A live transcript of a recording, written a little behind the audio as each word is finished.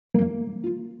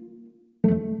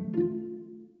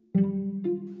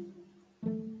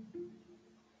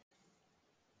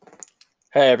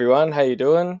Hey everyone, how you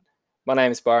doing? My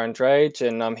name is Byron Drage,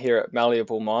 and I'm here at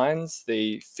Malleable Minds,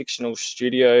 the fictional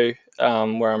studio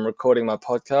where I'm recording my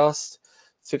podcast.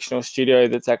 Fictional studio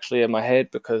that's actually in my head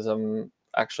because I'm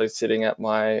actually sitting at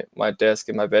my desk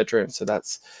in my bedroom, so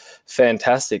that's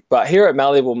fantastic. But here at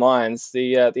Malleable Minds,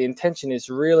 the intention is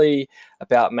really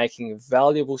about making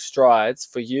valuable strides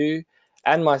for you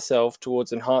and myself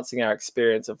towards enhancing our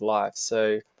experience of life.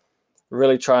 So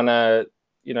really trying to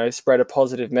spread a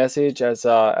positive message as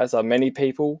are many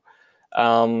people,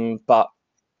 but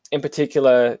in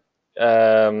particular,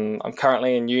 I'm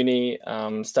currently in uni,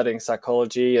 studying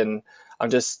psychology, and I'm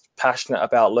just passionate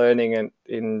about learning and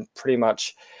in pretty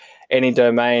much any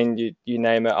domain you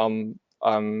name it.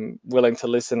 I'm willing to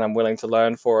listen. I'm willing to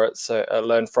learn for it. So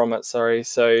learn from it. Sorry.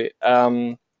 So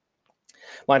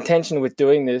my intention with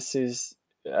doing this is,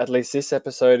 at least this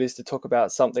episode, is to talk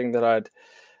about something that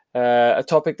a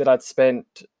topic that I'd spent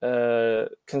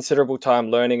considerable time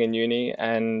learning in uni,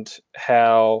 and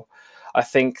how I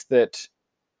think that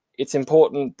it's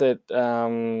important that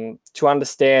to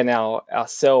understand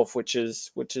ourself, which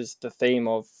is the theme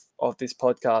of this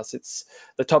podcast. It's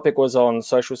the topic was on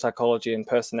social psychology and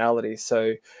personality.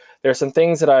 So there are some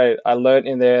things that I learned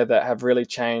in there that have really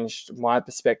changed my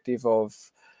perspective of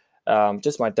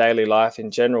just my daily life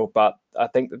in general. But I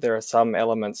think that there are some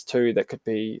elements too that could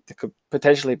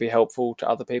potentially be helpful to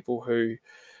other people who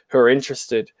are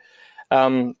interested.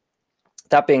 Um,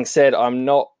 that being said, I'm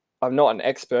not an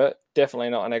expert. Definitely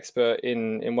not an expert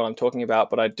in what I'm talking about.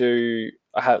 But I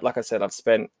have, like I said, I've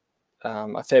spent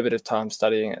a fair bit of time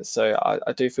studying it, so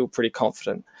I do feel pretty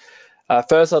confident.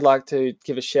 First, I'd like to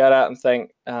give a shout out and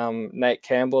thank Nate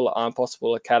Campbell at I'm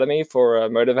Possible Academy for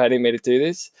motivating me to do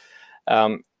this.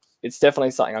 Um, it's definitely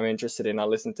something I'm interested in. I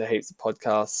listen to heaps of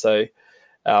podcasts, so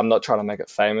I'm not trying to make it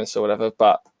famous or whatever,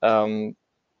 but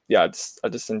yeah, I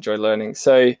just enjoy learning.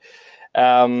 So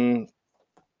um,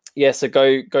 yeah, so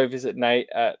go visit Nate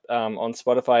at on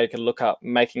Spotify. You can look up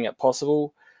Making It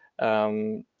Possible,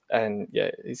 and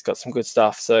yeah, he's got some good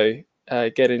stuff. So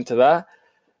get into that.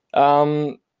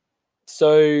 Um,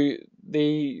 so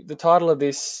the title of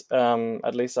this,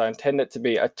 at least I intend it to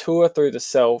be, a tour through the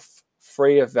self,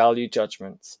 free of value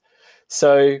judgments.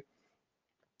 So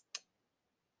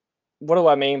what do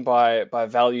I mean by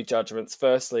value judgments?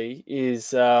 Firstly,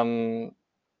 is I'm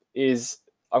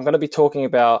going to be talking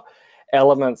about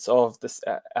elements of this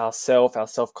our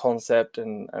self concept,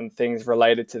 and things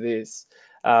related to this,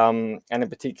 and in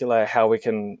particular how we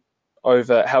can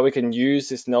use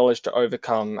this knowledge to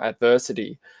overcome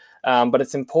adversity. But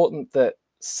it's important that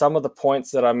some of the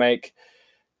points that I make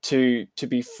to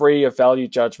be free of value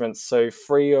judgments, so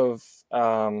free of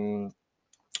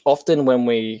often when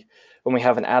we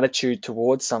have an attitude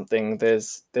towards something,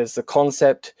 there's the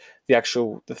concept,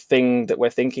 the thing that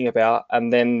we're thinking about,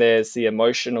 and then there's the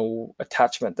emotional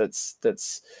attachment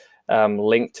that's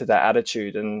linked to that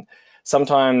attitude. And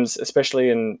sometimes,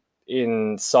 especially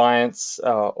in science,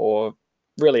 or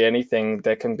really anything,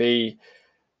 there can be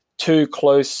too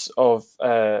close of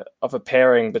a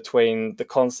pairing between the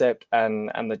concept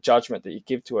and the judgment that you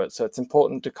give to it. So it's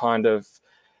important to kind of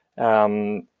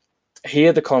um,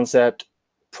 hear the concept,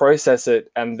 process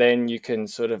it, and then you can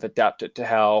sort of adapt it to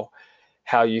how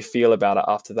you feel about it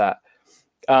after that.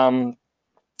 Um,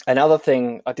 Another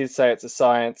thing, I did say it's a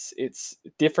science. It's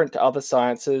different to other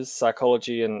sciences,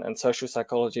 psychology and social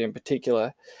psychology in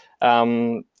particular.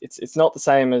 It's not the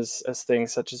same as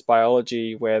things such as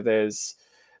biology, where there's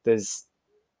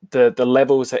the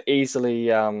levels are easily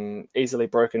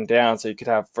broken down. So you could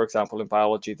have, for example, in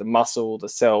biology, the muscle, the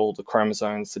cell, the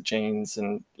chromosomes, the genes,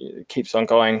 and it keeps on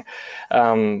going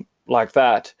like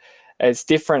that. It's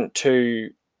different to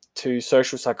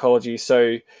social psychology.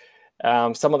 So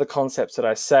some of the concepts that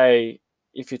I say,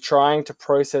 if you're trying to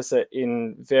process it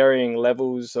in varying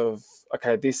levels of,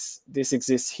 okay, this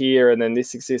exists here and then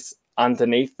this exists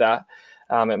underneath that,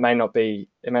 it may not be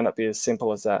as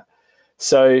simple as that.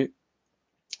 So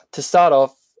to start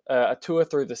off, a tour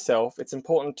through the self, it's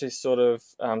important to sort of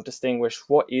distinguish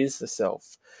what is the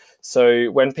self. So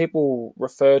when people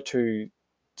refer to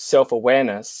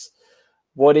self-awareness,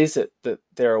 what is it that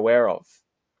they're aware of?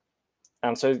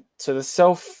 So the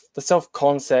self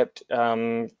concept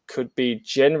could be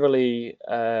generally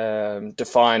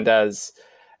defined as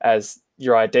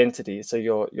your identity. So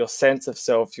your sense of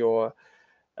self, your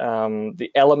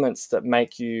the elements that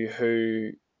make you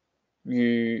who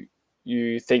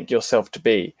you think yourself to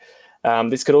be.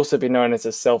 This could also be known as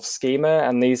a self schema,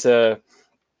 and these are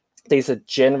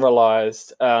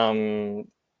generalized.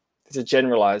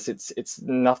 It's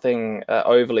nothing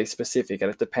overly specific, and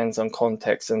it depends on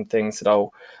context and things that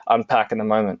I'll unpack in a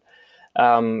moment.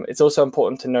 It's also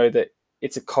important to know that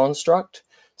it's a construct.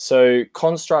 So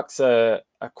constructs are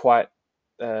quite,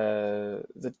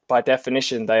 by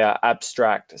definition, they are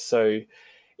abstract. So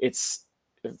it's,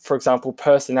 for example,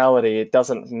 personality, it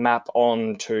doesn't map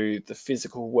on to the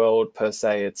physical world per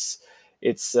se. It's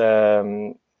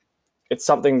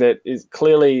something that is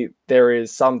clearly there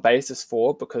is some basis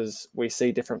for, because we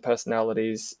see different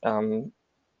personalities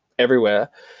everywhere.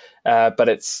 But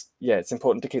it's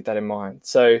important to keep that in mind.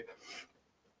 So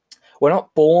we're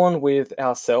not born with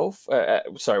ourself.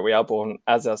 We are born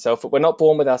as ourself, but we're not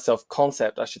born with our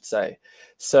self-concept, I should say.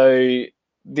 So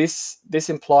this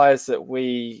implies that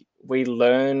we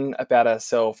learn about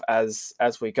ourselves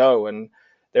as we go, and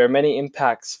there are many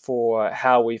impacts for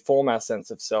how we form our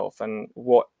sense of self and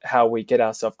how we get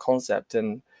our self-concept.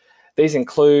 And these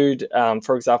include,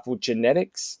 for example,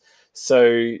 genetics.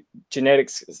 So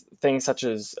genetics, things such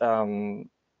as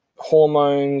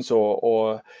hormones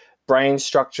or brain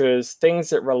structures, things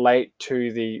that relate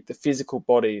to the physical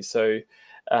body. So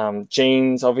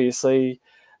genes, obviously.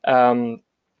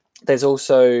 There's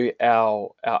also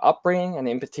our upbringing, and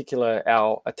in particular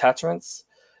our attachments.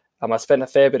 I spent a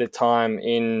fair bit of time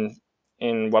in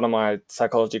one of my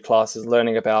psychology classes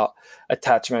learning about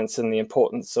attachments and the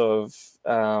importance of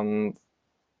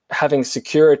having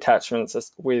secure attachments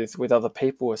with other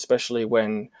people, especially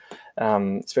when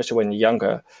you're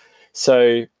younger.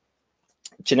 So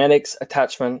genetics,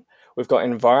 attachment. We've got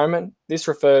environment. This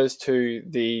refers to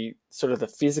the sort of the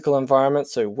physical environment,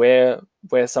 so where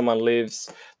someone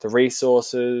lives, the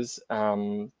resources.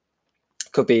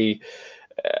 Could be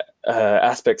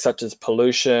aspects such as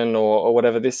pollution or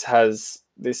whatever. This has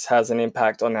an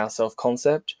impact on our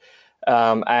self-concept,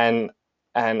 and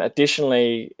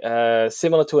additionally,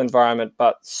 similar to environment,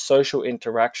 but social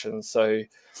interaction. So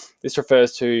this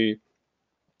refers to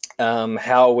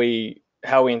how we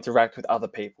interact with other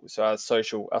people. So our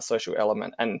social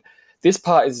element, and this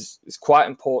part is quite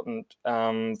important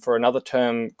for another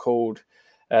term called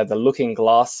the looking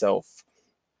glass self,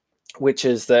 which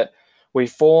is that we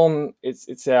form.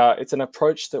 It's an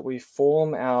approach that we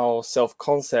form our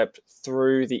self-concept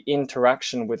through the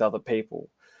interaction with other people.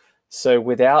 So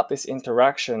without this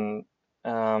interaction,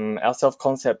 our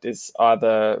self-concept is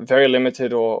either very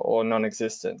limited or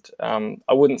non-existent.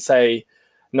 I wouldn't say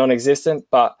non-existent,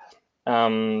 but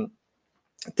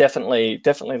definitely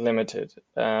limited.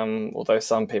 Although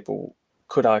some people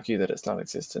could argue that it's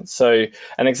non-existent. So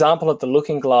an example of the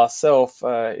looking glass self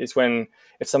is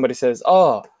if somebody says,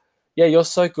 "Oh, yeah, you're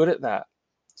so good at that."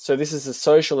 So this is a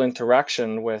social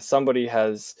interaction where somebody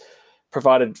has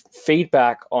provided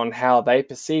feedback on how they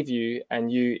perceive you,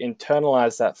 and you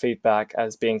internalize that feedback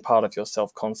as being part of your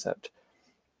self-concept.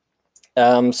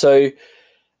 So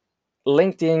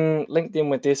linked in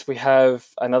with this, we have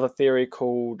another theory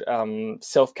called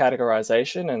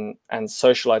self-categorization and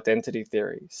social identity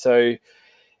theory. So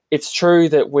it's true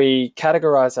that we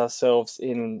categorize ourselves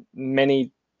on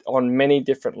many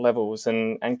different levels,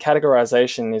 and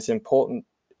categorization is important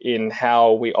in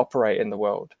how we operate in the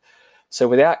world. So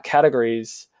without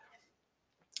categories,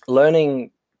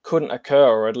 learning couldn't occur,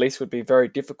 or at least would be very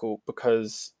difficult,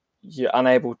 because you're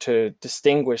unable to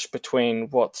distinguish between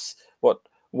what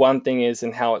one thing is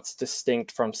and how it's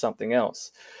distinct from something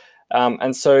else.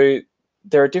 And so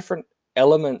there are different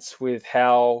elements with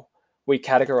how we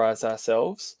categorize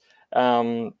ourselves.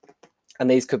 And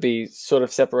these could be sort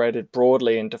of separated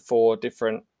broadly into four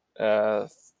different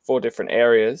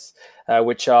areas,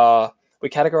 which are: we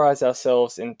categorize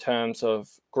ourselves in terms of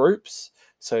groups.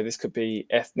 So this could be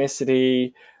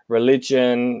ethnicity,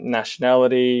 religion,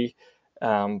 nationality,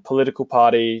 political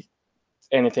party,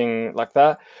 anything like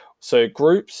that. So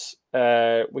groups,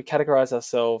 we categorize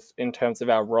ourselves in terms of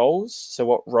our roles. So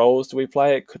what roles do we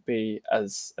play? It could be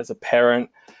as a parent,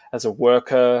 as a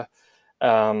worker,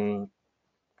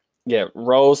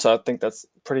 roles. So I think that's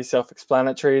pretty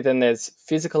self-explanatory. Then there's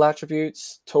physical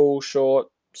attributes: tall, short,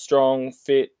 strong,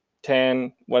 fit,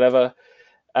 tan, whatever.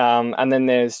 And then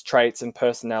there's traits and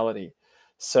personality.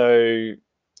 So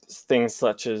things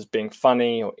such as being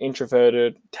funny or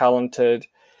introverted, talented.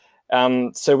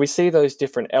 So we see those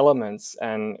different elements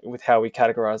and with how we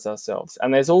categorize ourselves.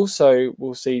 And there's also,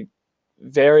 we'll see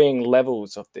varying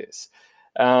levels of this.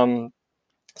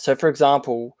 So for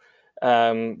example,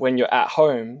 when you're at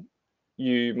home,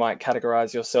 you might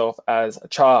categorize yourself as a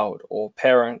child or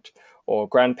parent or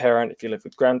grandparent if you live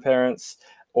with grandparents,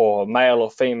 or male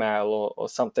or female, or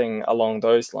something along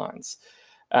those lines.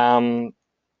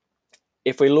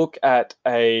 If we look at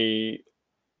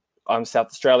I'm South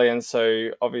Australian,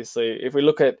 so obviously if we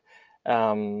look at,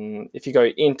 if you go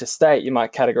interstate, you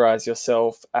might categorize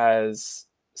yourself as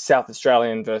South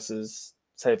Australian versus,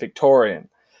 say, Victorian.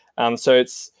 So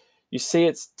you see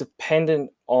it's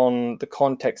dependent on the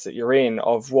context that you're in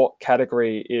of what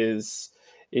category is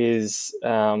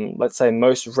let's say,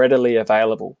 most readily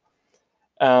available.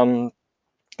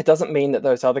 It doesn't mean that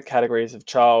those other categories of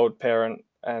child, parent,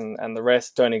 and the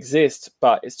rest don't exist,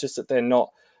 but it's just that they're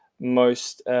not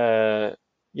most they're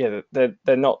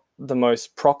not the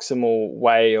most proximal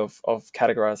way of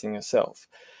categorizing yourself.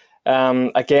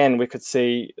 Again, we could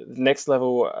see the next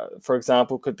level, for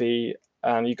example, could be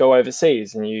you go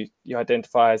overseas and you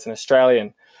identify as an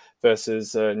Australian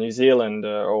versus New Zealand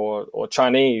or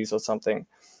Chinese or something.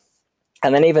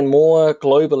 And then even more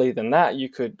globally than that, you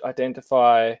could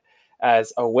identify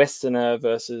as a Westerner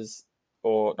versus,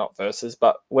 or not versus,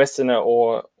 but Westerner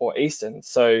or Eastern.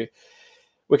 So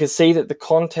we can see that the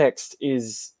context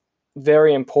is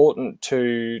very important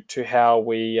to how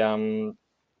we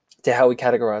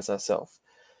categorize ourselves.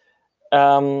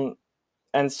 And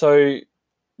so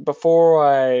before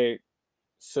I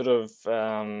sort of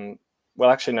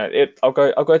I'll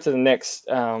go to the next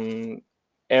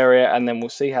area, and then we'll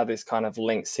see how this kind of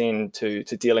links in to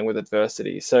dealing with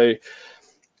adversity. So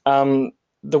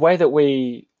the way that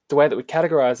we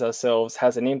categorize ourselves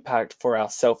has an impact for our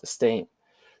self-esteem.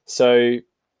 So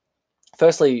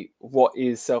firstly, what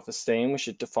is self-esteem? We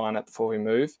should define it before we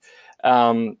move.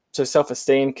 So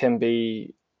self-esteem can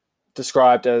be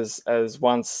described as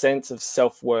one's sense of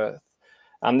self-worth.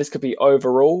 This could be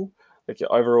overall, like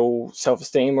your overall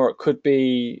self-esteem, or it could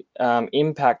be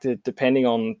impacted depending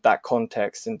on that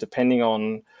context and depending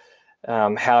on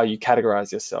how you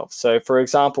categorize yourself. So for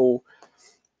example,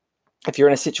 if you're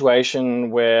in a situation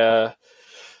where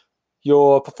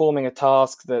you're performing a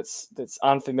task that's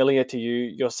unfamiliar to you,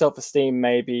 your self-esteem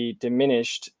may be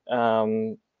diminished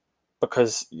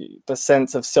because the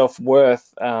sense of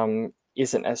self-worth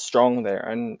isn't as strong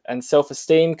there. And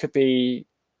self-esteem could be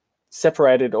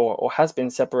separated or has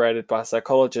been separated by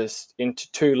psychologists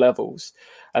into two levels.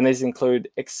 And these include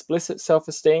explicit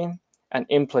self-esteem and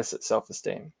implicit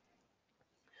self-esteem.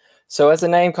 So as the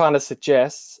name kind of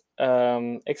suggests,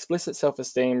 explicit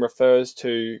self-esteem refers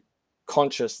to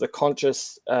the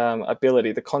conscious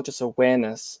ability, the conscious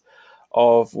awareness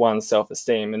of one's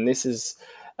self-esteem. And this is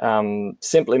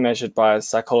simply measured by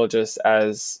psychologists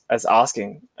as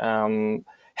asking,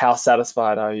 how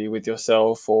satisfied are you with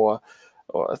yourself, or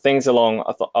things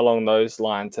along those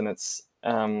lines. And it's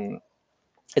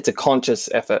a conscious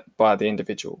effort by the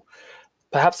individual.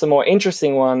 Perhaps the more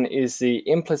interesting one is the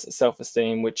implicit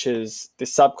self-esteem, which is the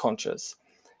subconscious.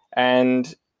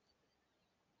 And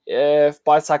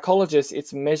by psychologists, it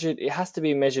has to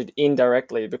be measured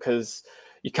indirectly, because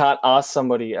you can't ask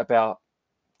somebody about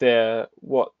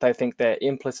what they think their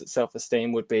implicit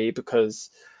self-esteem would be, because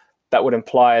that would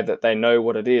imply that they know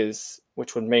what it is,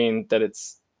 which would mean that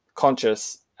it's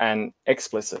conscious and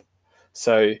explicit.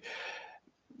 So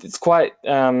it's quite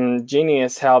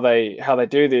genius how they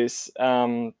do this,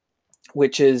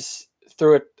 which is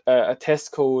through a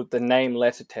test called the name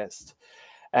letter test.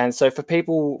 And so for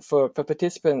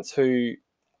participants who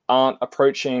aren't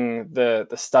approaching the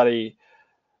study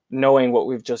knowing what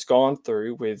we've just gone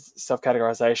through with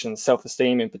self-categorization,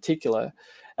 self-esteem in particular,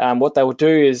 what they will do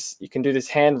is you can do this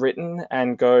handwritten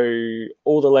and go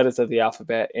all the letters of the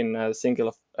alphabet in a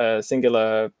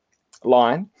singular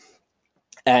line,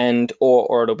 and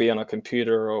or it'll be on a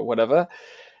computer or whatever.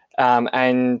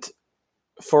 And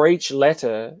for each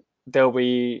letter,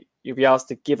 you'll be asked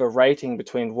to give a rating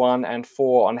between 1 and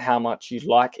 4 on how much you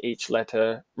like each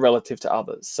letter relative to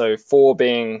others. So 4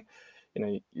 being,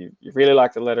 you really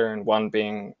like the letter, and 1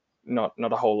 being not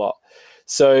a whole lot.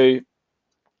 So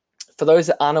for those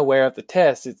that aren't aware of the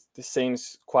test, this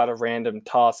seems quite a random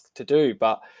task to do,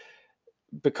 but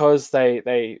because they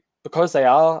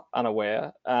are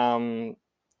unaware,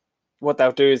 what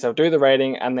they'll do is they'll do the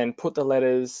rating and then put the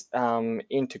letters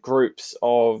into groups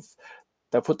of.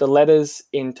 They'll put the letters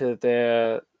into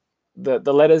the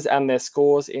letters and their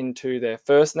scores into their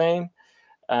first name,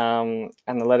 and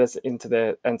the letters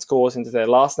and scores into their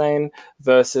last name,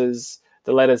 versus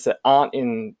the letters that aren't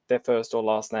in their first or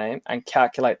last name, and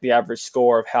calculate the average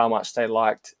score of how much they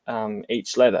liked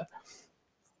each letter.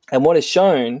 And what is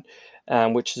shown,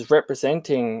 which is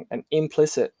representing an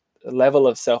implicit level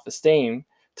of self-esteem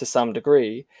to some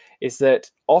degree, is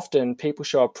that often people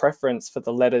show a preference for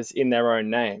the letters in their own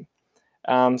name.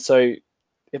 So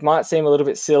it might seem a little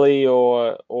bit silly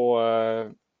or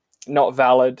not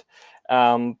valid,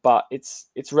 but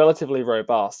it's relatively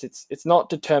robust. It's not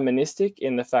deterministic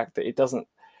in the fact that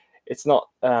it's not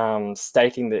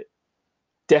stating that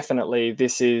definitely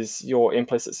this is your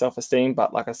implicit self-esteem,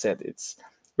 but like I said, it's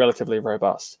relatively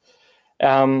robust.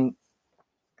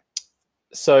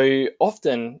 So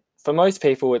often for most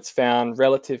people, it's found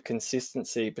relative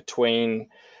consistency between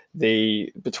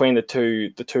the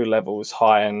two levels,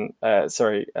 high and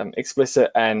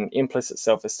explicit and implicit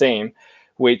self-esteem,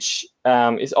 which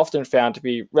is often found to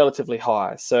be relatively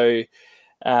high. So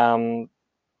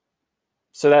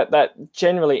that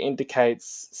generally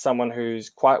indicates someone who's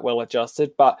quite well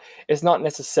adjusted, but it's not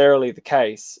necessarily the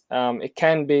case. It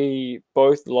can be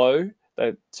both low,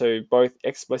 so both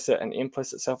explicit and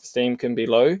implicit self-esteem can be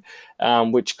low,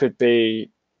 which could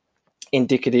be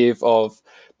indicative of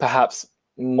perhaps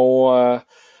more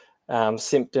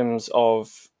symptoms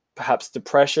of perhaps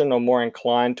depression, or more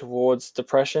inclined towards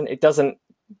depression. It doesn't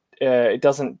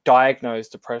diagnose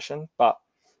depression, but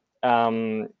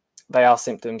they are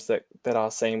symptoms that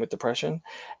are seen with depression.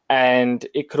 And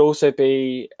it could also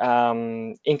be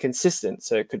inconsistent.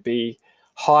 So it could be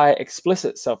high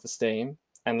explicit self-esteem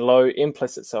and low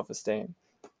implicit self-esteem.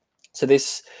 So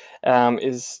this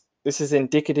is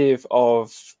indicative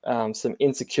of some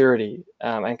insecurity,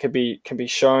 and can be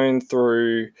shown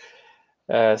through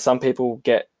some people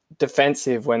get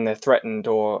defensive when they're threatened,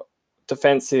 or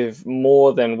defensive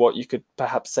more than what you could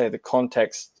perhaps say the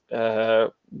context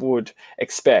would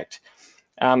expect.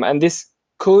 And this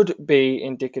could be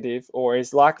indicative, or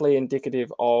is likely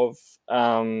indicative of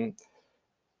some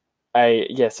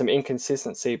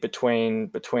inconsistency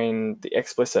between the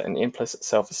explicit and implicit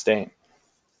self-esteem.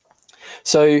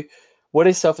 So what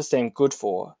is self-esteem good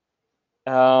for?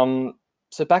 So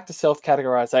back to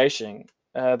self-categorization,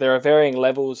 there are varying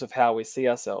levels of how we see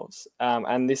ourselves,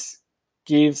 and this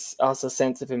gives us a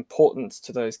sense of importance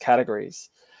to those categories.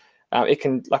 It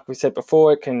can, like we said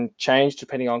before, it can change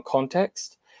depending on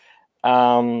context,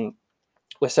 where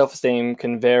self-esteem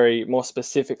can vary more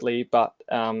specifically, but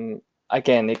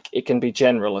again, it can be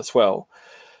general as well.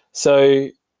 So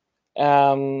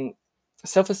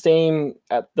self-esteem,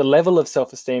 at the level of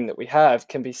self-esteem that we have,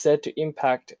 can be said to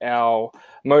impact our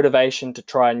motivation to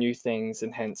try new things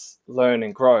and hence learn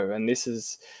and grow. And this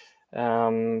is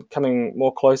coming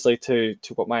more closely to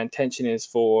what my intention is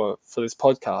for this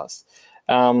podcast.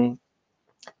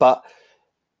 But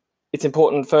it's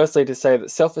important firstly to say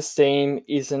that self-esteem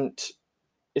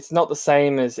it's not the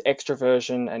same as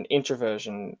extroversion and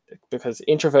introversion, because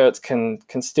introverts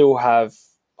can still have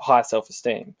high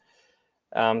self-esteem.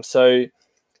 So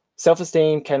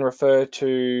self-esteem can refer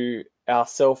to our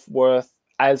self-worth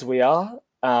as we are,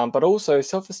 but also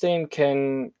self-esteem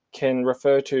can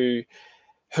refer to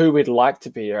who we'd like to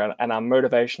be, and our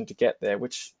motivation to get there,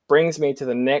 which brings me to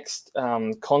the next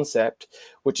concept,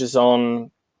 which is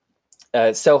on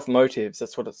self-motives.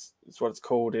 That's what it's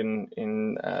called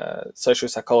in social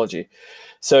psychology.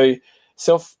 So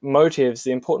self-motives,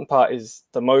 the important part is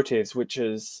the motives, which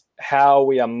is how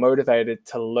we are motivated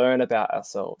to learn about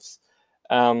ourselves.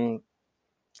 And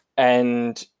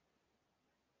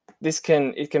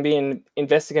it can be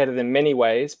investigated in many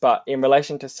ways, but in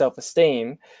relation to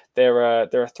self-esteem, there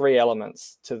are three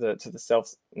elements to the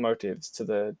self motives, to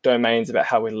the domains about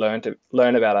how we learn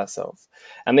about ourselves.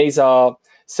 And these are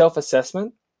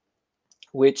self-assessment,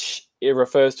 which it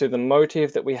refers to the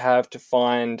motive that we have to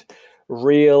find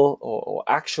real or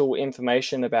actual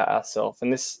information about ourselves.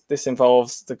 And this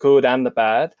involves the good and the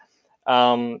bad.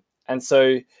 And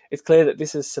so it's clear that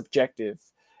this is subjective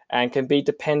and can be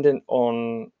dependent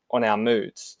on our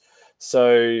moods.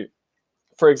 So,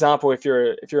 for example, if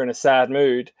you're in a sad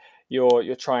mood,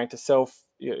 you're trying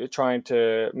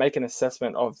to make an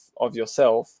assessment of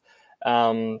yourself,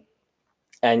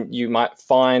 and you might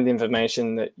find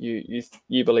information that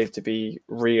you believe to be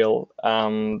real,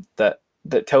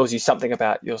 that tells you something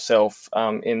about yourself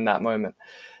in that moment.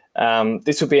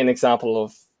 This would be an example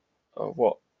of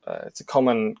what it's a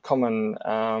common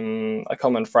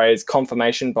phrase,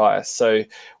 confirmation bias. So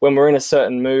when we're in a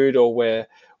certain mood, or we're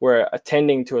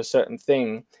attending to a certain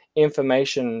thing,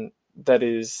 information that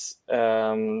is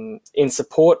in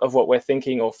support of what we're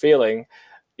thinking or feeling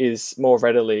is more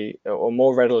readily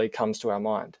comes to our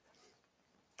mind.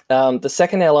 The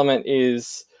second element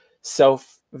is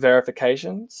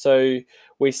self-verification. So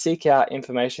we seek out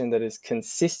information that is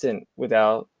consistent with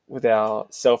our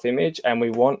self-image, and we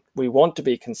want to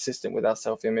be consistent with our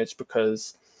self-image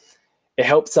because it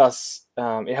helps us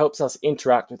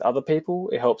interact with other people.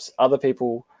 It helps other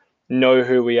people know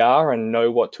who we are and know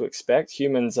what to expect.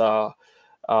 Humans are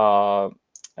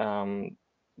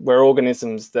we're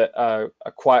organisms that are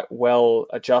quite well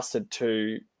adjusted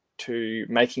to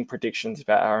making predictions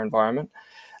about our environment.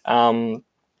 And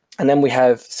then we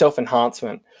have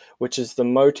self-enhancement, which is the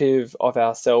motive of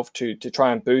ourself to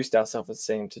try and boost our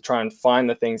self-esteem, to try and find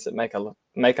the things that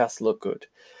make us look good.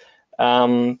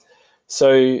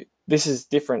 So this is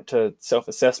different to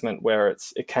self-assessment, where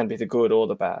it can be the good or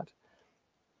the bad.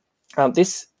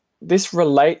 This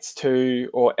relates to,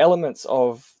 or elements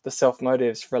of the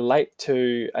self-motives relate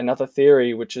to another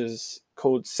theory, which is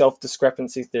called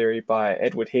self-discrepancy theory by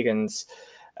Edward Higgins,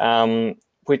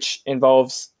 which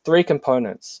involves three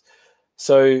components.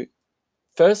 So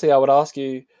firstly, I would ask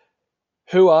you,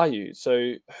 who are you?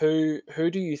 So who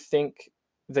do you think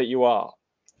that you are?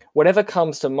 Whatever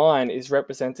comes to mind is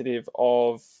representative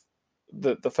of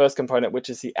the first component, which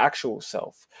is the actual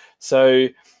self. So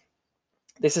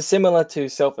this is similar to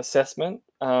self-assessment,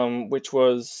 which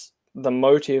was the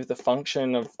motive, the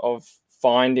function of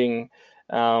finding,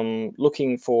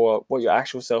 looking for what your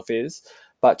actual self is.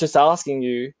 But just asking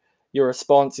you, your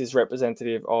response is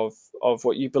representative of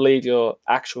what you believe your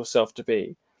actual self to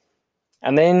be.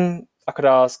 And then I could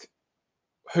ask,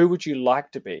 who would you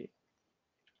like to be?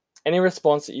 Any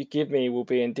response that you give me will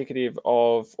be indicative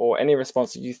of, or any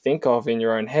response that you think of in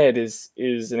your own head is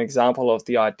an example of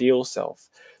the ideal self.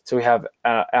 So we have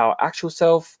our actual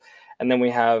self, and then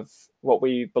we have what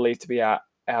we believe to be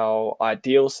our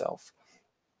ideal self.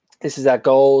 This is our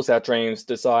goals, our dreams,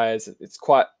 desires. It's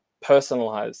quite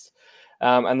personalized.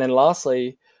 And then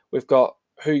lastly, we've got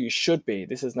who you should be.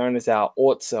 This is known as our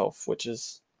ought self, which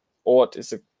is, ought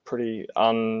is a pretty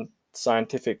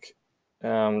unscientific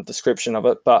description of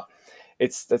it, but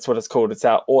that's what it's called. It's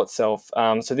our ought self.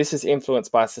 So this is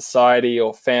influenced by society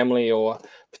or family or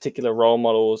particular role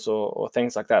models or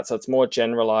things like that. So it's more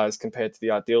generalized compared to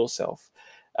the ideal self.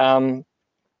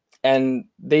 And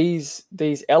these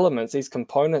elements, these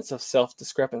components of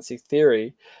self-discrepancy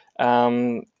theory,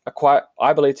 are quite,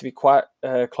 I believe, to be quite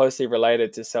closely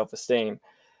related to self-esteem,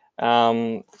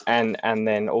 and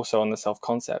then also on the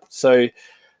self-concept. So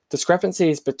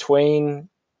discrepancies between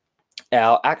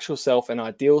our actual self and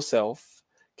ideal self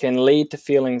can lead to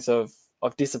feelings of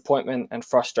disappointment and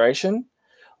frustration,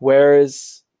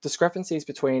 whereas discrepancies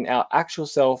between our actual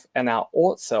self and our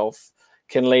ought self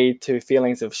can lead to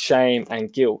feelings of shame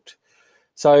and guilt.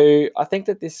 So I think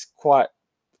that this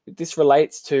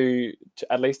relates to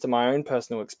at least to my own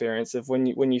personal experience of when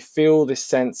you feel this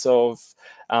sense of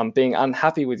being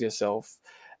unhappy with yourself.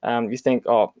 You think,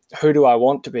 oh, who do I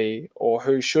want to be, or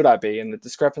who should I be? And the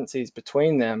discrepancies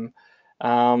between them,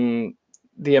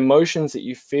 the emotions that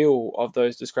you feel of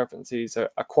those discrepancies are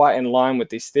quite in line with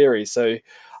this theory. So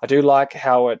I do like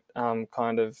how it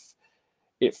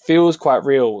it feels quite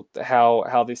real,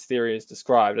 how this theory is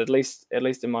described, at least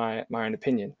in my own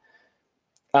opinion.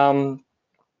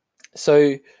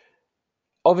 So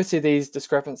obviously these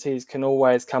discrepancies can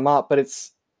always come up, but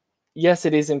yes,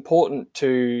 it is important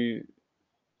to,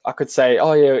 I could say,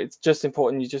 oh yeah, it's just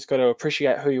important. You just got to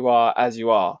appreciate who you are as you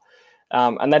are.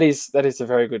 And that is a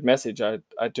very good message. I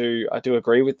do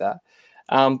agree with that.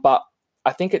 But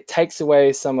I think it takes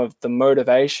away some of the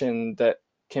motivation that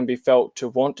can be felt to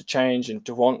want to change and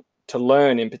to want to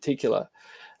learn in particular.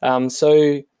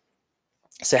 So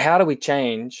how do we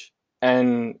change,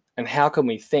 and how can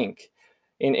we think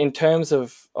in terms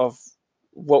of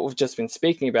what we've just been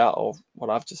speaking about, or what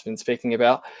I've just been speaking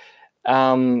about?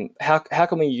 How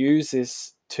can we use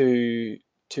this to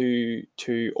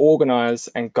organize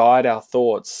and guide our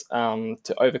thoughts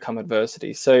to overcome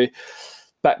adversity? So,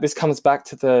 but this comes back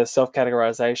to the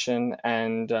self-categorization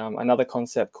and another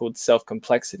concept called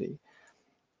self-complexity.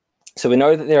 So we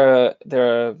know that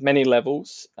there are many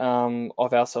levels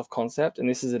of our self-concept, and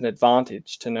this is an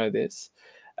advantage to know this.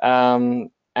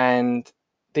 And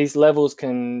these levels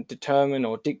can determine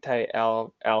or dictate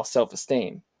our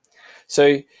self-esteem.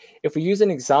 So if we use an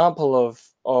example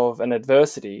of an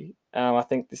adversity, I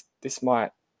think this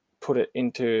might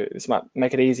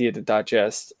make it easier to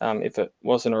digest if it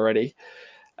wasn't already.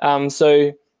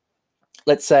 So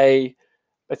let's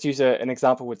use an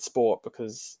example with sport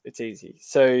because it's easy.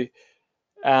 So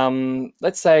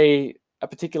let's say a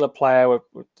particular player,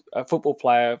 a football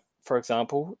player, for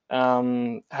example,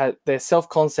 their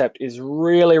self-concept is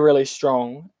really, really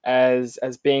strong as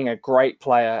being a great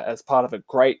player, as part of a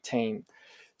great team.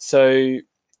 So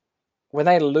when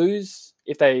they lose,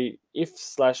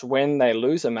 when they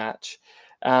lose a match,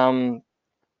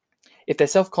 if their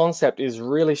self-concept is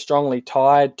really strongly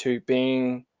tied to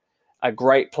being a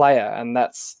great player, and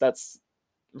that's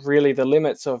really the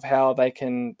limits of how they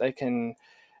can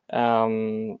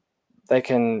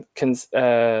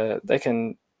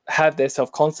have their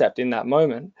self-concept in that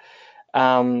moment,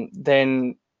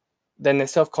 then their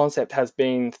self-concept has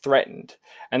been threatened,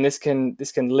 and this can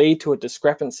lead to a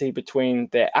discrepancy between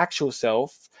their actual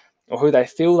self, or who they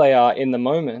feel they are in the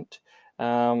moment,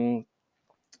 and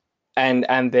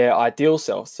their ideal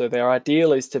self. So their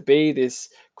ideal is to be this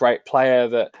great player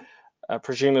that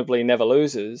presumably never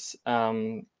loses,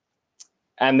 and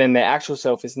then their actual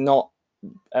self is not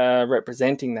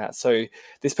representing that. So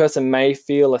this person may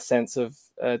feel a sense of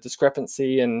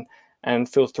discrepancy and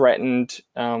feel threatened,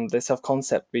 their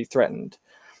self-concept be threatened.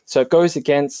 So it goes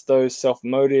against those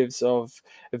self-motives of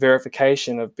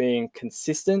verification, of being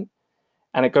consistent,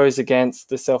 and it goes against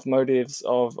the self-motives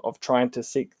of trying to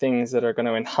seek things that are going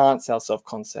to enhance our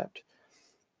self-concept.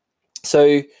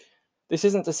 So this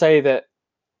isn't to say that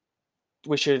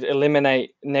we should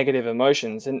eliminate negative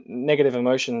emotions, and negative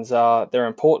emotions they're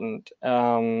important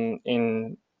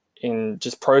in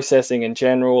just processing in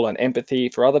general and empathy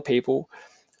for other people.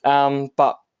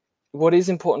 But what is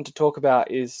important to talk about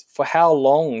is, for how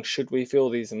long should we feel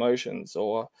these emotions,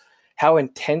 or how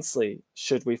intensely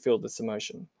should we feel this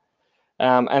emotion?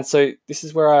 And so this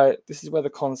is where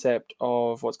the concept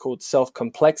of what's called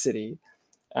self-complexity,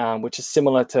 which is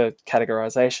similar to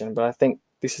categorization, but I think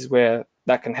this is where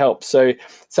that can help. So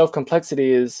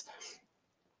self-complexity is,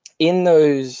 in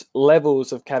those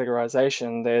levels of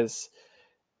categorization,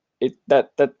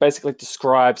 that basically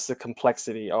describes the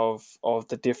complexity of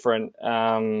the different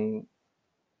the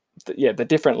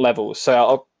different levels. So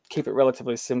I'll keep it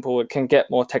relatively simple. It can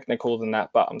get more technical than that,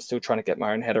 but I'm still trying to get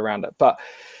my own head around it. But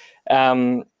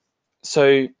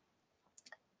so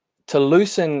to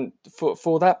loosen,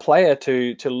 for that player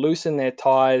to loosen their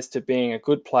ties to being a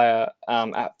good player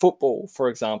at football, for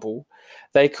example,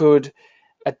 they could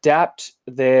adapt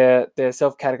their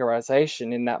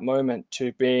self-categorization in that moment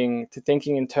to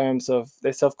thinking in terms of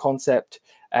their self-concept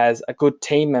as a good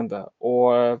team member,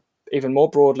 or even more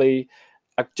broadly,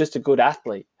 just a good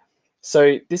athlete.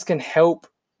 So this can help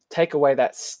take away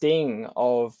that sting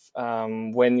of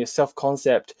when your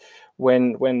self-concept,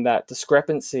 when that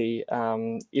discrepancy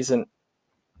isn't,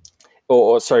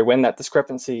 or sorry, when that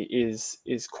discrepancy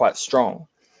is quite strong.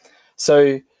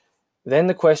 So then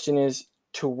the question is,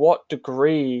 to what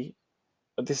degree,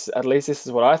 at least this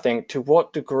is what I think, to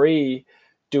what degree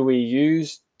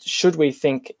should we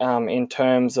think in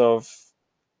terms of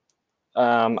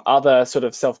other sort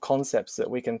of self-concepts that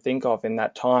we can think of in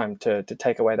that time to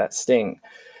take away that sting?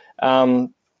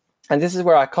 And this is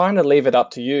where I kind of leave it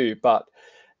up to you, but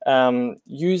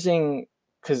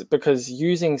because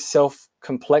using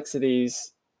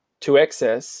self-complexities to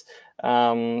excess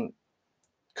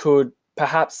could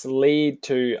perhaps lead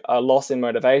to a loss in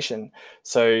motivation.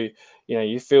 So,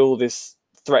 you feel this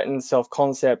threatened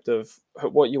self-concept of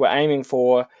what you were aiming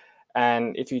for,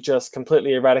 and if you just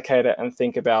completely eradicate it and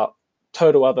think about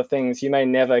total other things, you may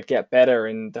never get better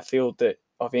in the field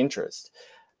of interest.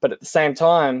 But at the same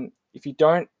time, if you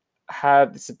don't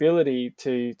have this ability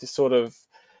to sort of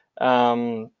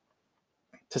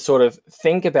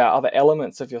think about other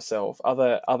elements of yourself,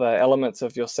 other elements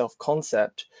of your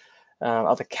self-concept,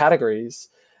 other categories,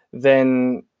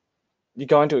 then you're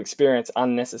going to experience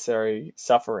unnecessary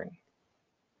suffering.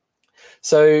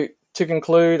 So to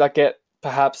conclude, I get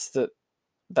perhaps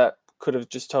that could have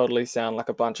just totally sound like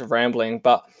a bunch of rambling,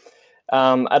 but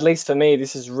at least for me,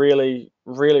 this has really,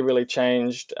 really, really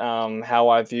changed how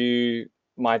I view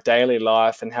my daily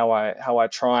life and how I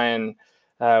try and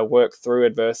work through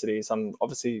adversities. I'm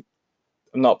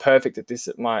not perfect at this.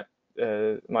 It might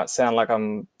sound like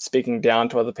I'm speaking down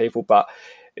to other people, but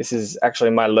this is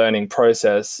actually my learning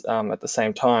process at the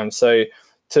same time. So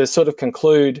to sort of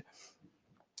conclude,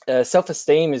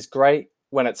 self-esteem is great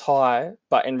when it's high,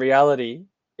 but in reality,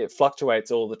 it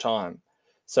fluctuates all the time.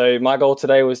 So my goal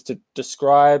today was to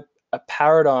describe a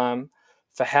paradigm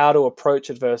for how to approach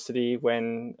adversity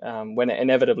when it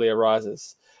inevitably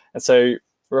arises. And so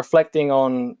reflecting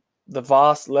on the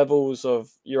vast levels of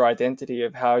your identity,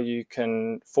 of how you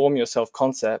can form your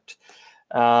self-concept,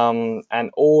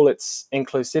 and all its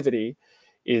inclusivity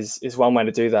is one way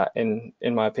to do that, in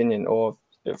my opinion, or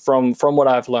from what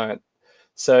I've learned.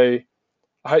 So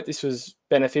I hope this was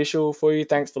beneficial for you.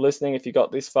 Thanks for listening if you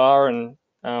got this far, and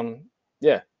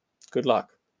good luck.